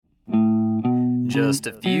Just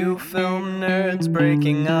a few film nerds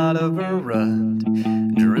breaking out of a rut,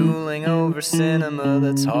 drooling over cinema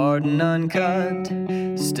that's hard and uncut.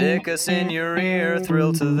 Stick us in your ear,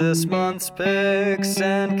 thrill to this month's picks,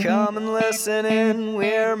 and come and listen in,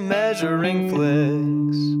 we're measuring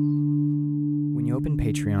flicks. When you open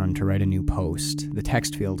Patreon to write a new post, the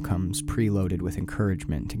text field comes preloaded with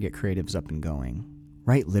encouragement to get creatives up and going.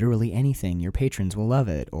 Write literally anything, your patrons will love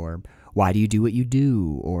it, or why do you do what you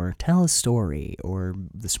do, or tell a story, or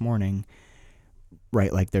this morning,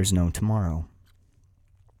 write like there's no tomorrow.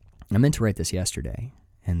 I meant to write this yesterday,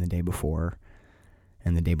 and the day before,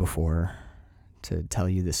 to tell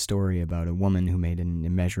you this story about a woman who made an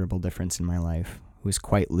immeasurable difference in my life, who is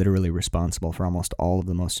quite literally responsible for almost all of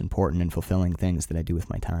the most important and fulfilling things that I do with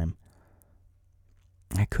my time.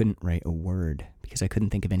 I couldn't write a word, because I couldn't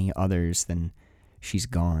think of any others than she's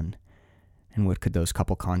gone. And what could those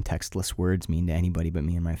couple contextless words mean to anybody but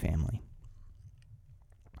me and my family?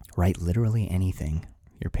 Write literally anything.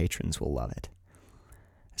 Your patrons will love it.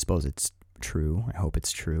 I suppose it's true. I hope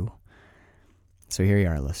it's true. So here you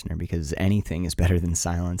are, listener, because anything is better than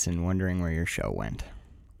silence and wondering where your show went.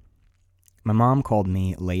 My mom called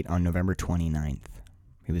me late on November 29th.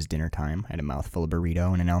 It was dinner time. I had a mouthful of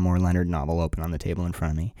burrito and an Elmore Leonard novel open on the table in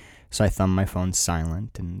front of me, so I thumbed my phone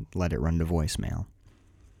silent and let it run to voicemail.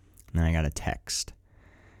 And then I got a text.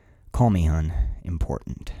 "Call me, hon.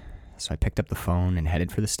 Important." So I picked up the phone and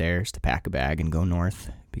headed for the stairs to pack a bag and go north,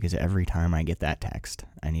 because every time I get that text,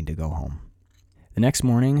 I need to go home. The next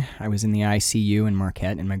morning, I was in the ICU in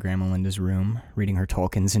Marquette in my Grandma Linda's room, reading her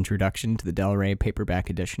Tolkien's introduction to the Del Rey paperback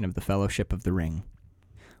edition of The Fellowship of the Ring.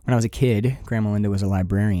 When I was a kid, Grandma Linda was a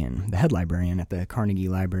librarian, the head librarian at the Carnegie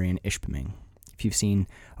Library in Ishpeming. If you've seen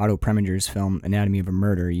Otto Preminger's film Anatomy of a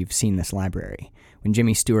Murder, you've seen this library. When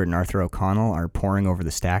Jimmy Stewart and Arthur O'Connell are poring over the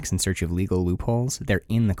stacks in search of legal loopholes, they're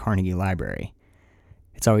in the Carnegie Library.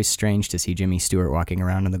 It's always strange to see Jimmy Stewart walking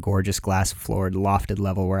around on the gorgeous glass-floored, lofted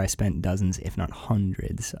level where I spent dozens, if not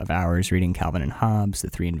hundreds, of hours reading Calvin and Hobbes, The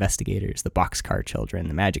Three Investigators, The Boxcar Children,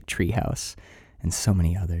 The Magic Treehouse, and so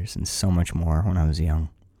many others, and so much more when I was young.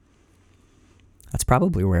 That's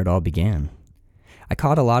probably where it all began. I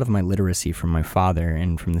caught a lot of my literacy from my father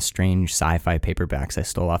and from the strange sci-fi paperbacks I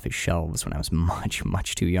stole off his shelves when I was much,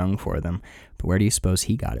 much too young for them. But where do you suppose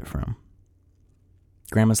he got it from?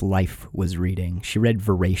 Grandma's life was reading. She read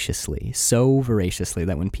voraciously, so voraciously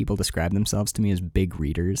that when people describe themselves to me as big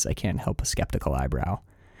readers, I can't help a skeptical eyebrow.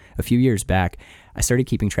 A few years back, I started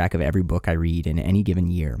keeping track of every book I read in any given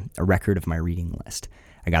year, a record of my reading list.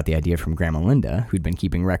 I got the idea from Grandma Linda, who'd been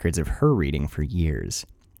keeping records of her reading for years.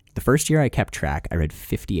 The first year I kept track, I read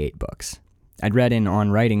 58 books. I'd read in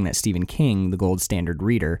On Writing that Stephen King, the gold standard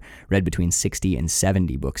reader, read between 60 and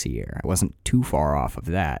 70 books a year. I wasn't too far off of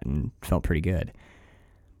that and felt pretty good.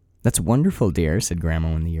 "That's wonderful, dear," said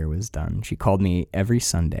Grandma when the year was done. She called me every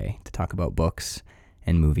Sunday to talk about books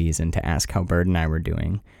and movies and to ask how Bird and I were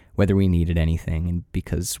doing, whether we needed anything, and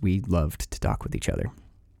because we loved to talk with each other.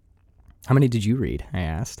 "How many did you read?" I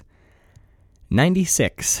asked.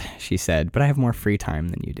 96, she said, "but I have more free time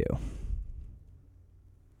than you do."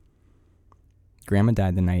 Grandma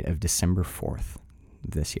died the night of December 4th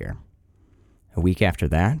this year. A week after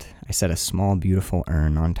that, I set a small, beautiful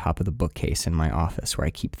urn on top of the bookcase in my office where I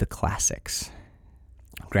keep the classics.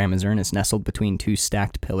 Grandma's urn is nestled between two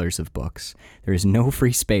stacked pillars of books. There is no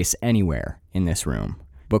free space anywhere in this room.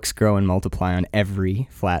 Books grow and multiply on every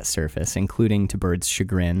flat surface, including, to Bird's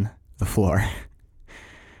chagrin, the floor.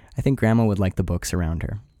 I think Grandma would like the books around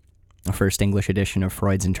her. A first English edition of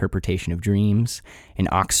Freud's Interpretation of Dreams, an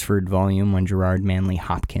Oxford volume on Gerard Manley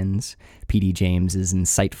Hopkins, P.D. James's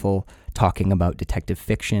insightful Talking About Detective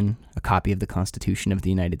Fiction, a copy of the Constitution of the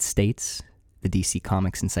United States, the DC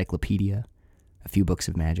Comics Encyclopedia, a few books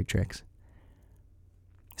of magic tricks.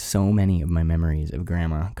 So many of my memories of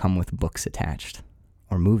Grandma come with books attached,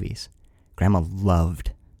 or movies. Grandma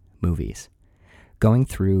loved movies. Going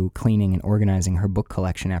through, cleaning, and organizing her book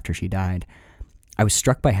collection after she died, I was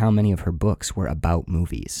struck by how many of her books were about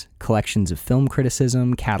movies. Collections of film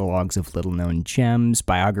criticism, catalogs of little-known gems,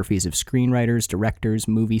 biographies of screenwriters, directors,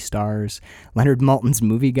 movie stars, Leonard Maltin's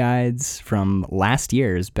movie guides from last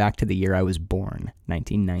year's back to the year I was born,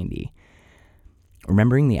 1990.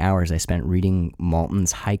 Remembering the hours I spent reading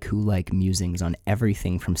Maltin's haiku-like musings on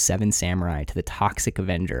everything from Seven Samurai to The Toxic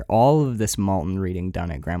Avenger, all of this Maltin reading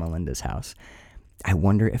done at Grandma Linda's house, I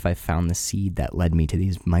wonder if I found the seed that led me to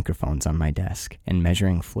these microphones on my desk and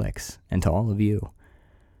measuring flicks, and to all of you.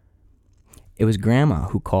 It was Grandma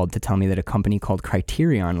who called to tell me that a company called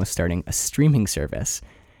Criterion was starting a streaming service.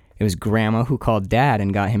 It was Grandma who called Dad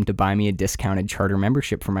and got him to buy me a discounted charter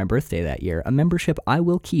membership for my birthday that year, a membership I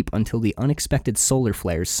will keep until the unexpected solar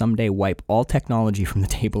flares someday wipe all technology from the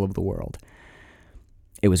table of the world.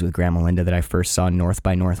 It was with Grandma Linda that I first saw North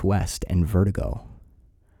by Northwest and Vertigo.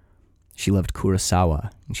 She loved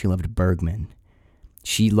Kurosawa, and she loved Bergman.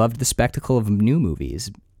 She loved the spectacle of new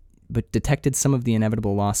movies, but detected some of the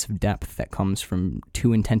inevitable loss of depth that comes from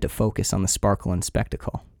too intent a focus on the sparkle and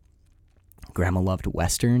spectacle. Grandma loved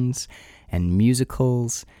westerns and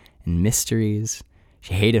musicals and mysteries.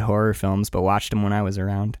 She hated horror films, but watched them when I was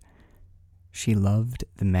around. She loved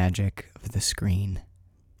the magic of the screen,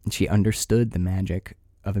 and she understood the magic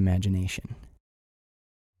of imagination.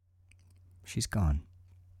 She's gone.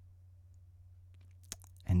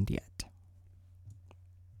 And yet,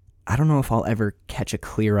 I don't know if I'll ever catch a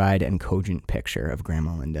clear-eyed and cogent picture of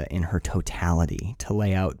Grandma Linda in her totality to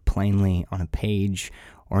lay out plainly on a page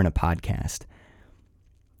or in a podcast.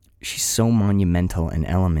 She's so monumental an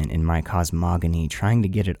element in my cosmogony. Trying to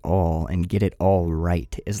get it all and get it all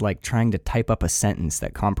right is like trying to type up a sentence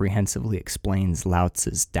that comprehensively explains Lao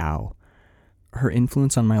Tzu's Tao. Her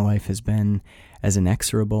influence on my life has been as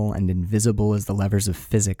inexorable and invisible as the levers of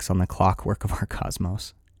physics on the clockwork of our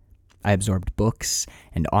cosmos. I absorbed books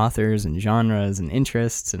and authors and genres and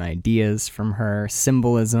interests and ideas from her,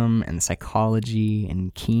 symbolism and psychology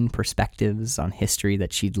and keen perspectives on history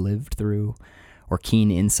that she'd lived through, or keen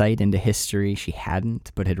insight into history she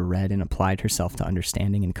hadn't but had read and applied herself to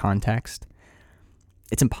understanding and context.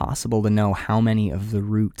 It's impossible to know how many of the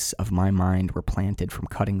roots of my mind were planted from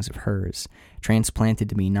cuttings of hers, transplanted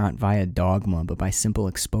to me not via dogma but by simple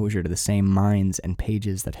exposure to the same minds and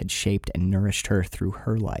pages that had shaped and nourished her through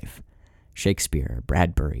her life. Shakespeare,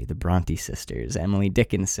 Bradbury, the Bronte sisters, Emily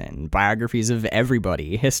Dickinson, biographies of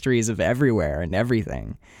everybody, histories of everywhere and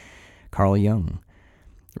everything. Carl Jung,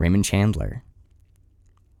 Raymond Chandler.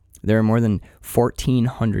 There are more than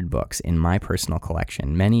 1,400 books in my personal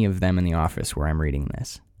collection, many of them in the office where I'm reading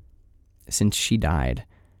this. Since she died,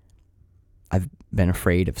 I've been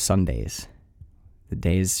afraid of Sundays, the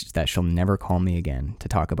days that she'll never call me again to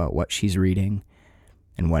talk about what she's reading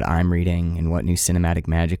and what I'm reading and what new cinematic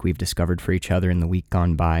magic we've discovered for each other in the week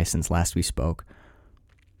gone by since last we spoke.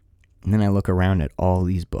 And then I look around at all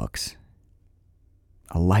these books,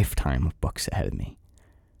 a lifetime of books ahead of me,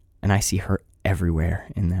 and I see her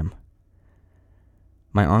everywhere in them.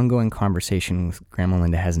 My ongoing conversation with Grandma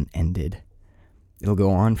Linda hasn't ended. It'll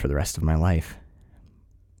go on for the rest of my life.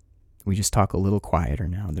 We just talk a little quieter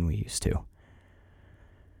now than we used to.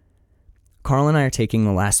 Carl and I are taking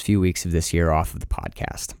the last few weeks of this year off of the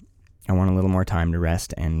podcast. I want a little more time to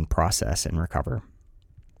rest and process and recover.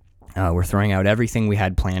 We're throwing out everything we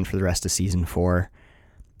had planned for the rest of Season 4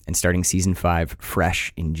 and starting Season 5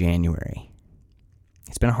 fresh in January.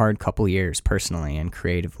 It's been a hard couple years personally and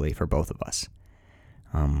creatively for both of us.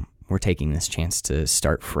 We're taking this chance to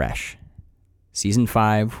start fresh. Season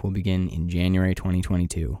 5 will begin in January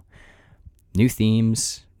 2022. New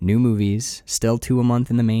themes, new movies, still 2 a month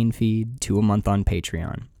in the main feed, 2 a month on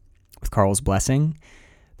Patreon. With Carl's blessing,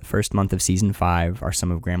 the first month of Season 5 are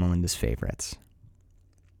some of Grandma Linda's favorites.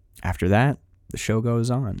 After that, the show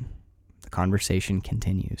goes on. The conversation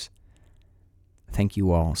continues. Thank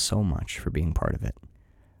you all so much for being part of it.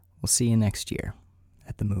 We'll see you next year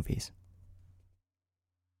at the movies.